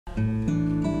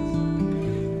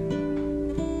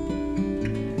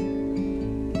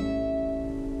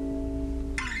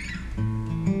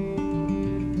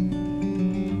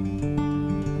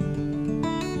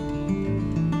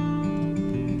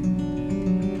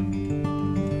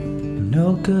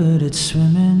no good at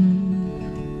swimming,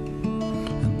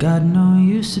 I got no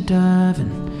use to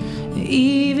diving.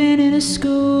 Even in a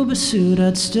scuba suit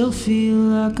I'd still feel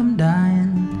like I'm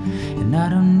dying. And I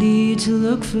don't need to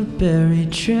look for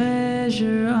buried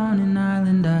treasure on an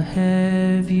island. I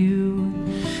have you,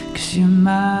 'cause you're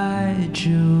my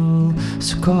jewel.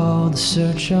 So call the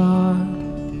search on.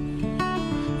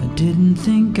 I didn't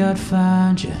think I'd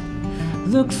find you.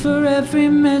 Look for every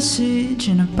message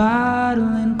in a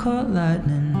bottle and caught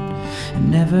lightning.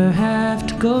 And never have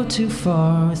to go too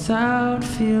far without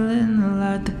feeling the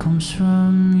light that comes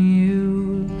from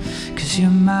you. 'Cause you're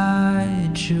my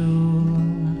jewel.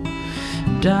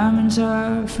 Diamonds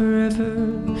are forever.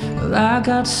 Well, I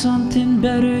got something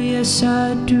better, yes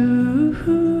I do.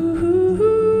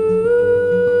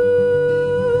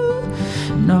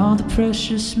 And all the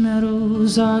precious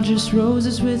metals are just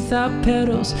roses without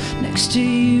petals next to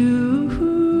you.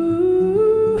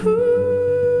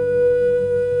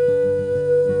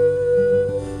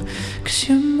 'Cause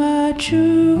you're my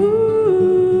jewel.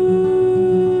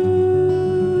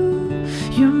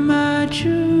 You're my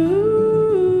jewel.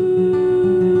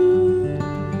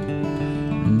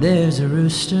 There's a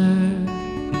rooster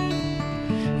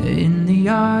in the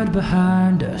yard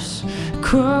behind us,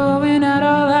 crowing at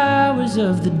all hours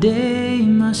of the day. He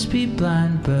must be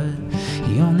blind, but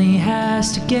he only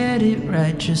has to get it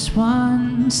right just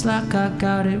once, like I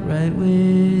got it right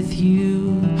with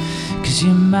you. 'Cause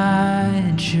you're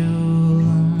my jewel.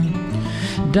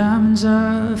 Diamonds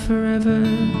are forever.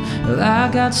 Well, I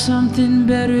got something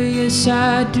better, yes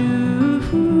I do.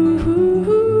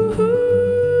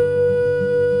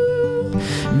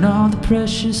 And all the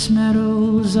precious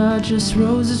metals are just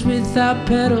roses without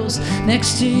petals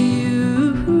next to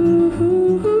you.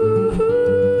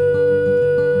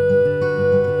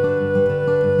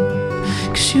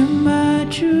 'Cause you're my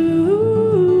jewel.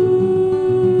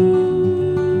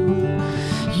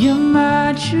 You're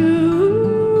my jewel.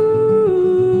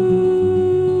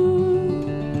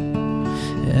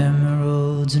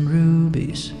 Emeralds and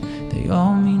rubies, they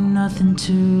all mean nothing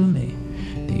to me.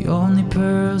 The only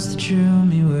pearls that drew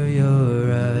me were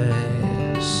your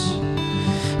eyes.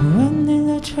 When they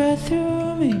looked right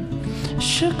through me, it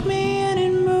shook me and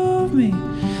it moved me,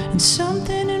 and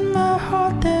something in my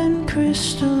heart then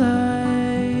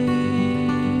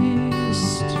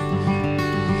crystallized.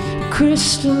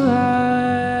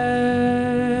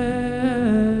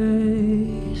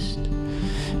 Crystallized.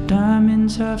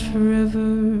 Diamonds are forever.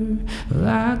 Well,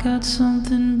 I got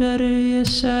something better,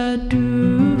 yes I do.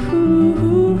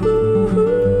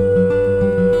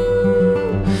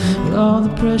 Well, all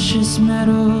the precious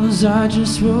metals are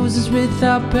just roses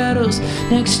without petals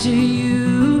next to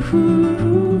you.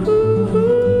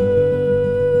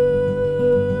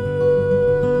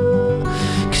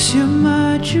 'Cause you're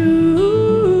my jewel.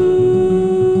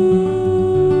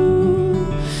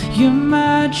 You're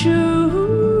my jewel.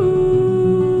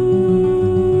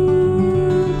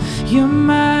 You're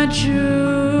my jewel.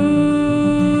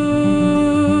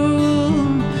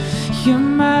 You're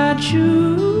my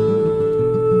jewel.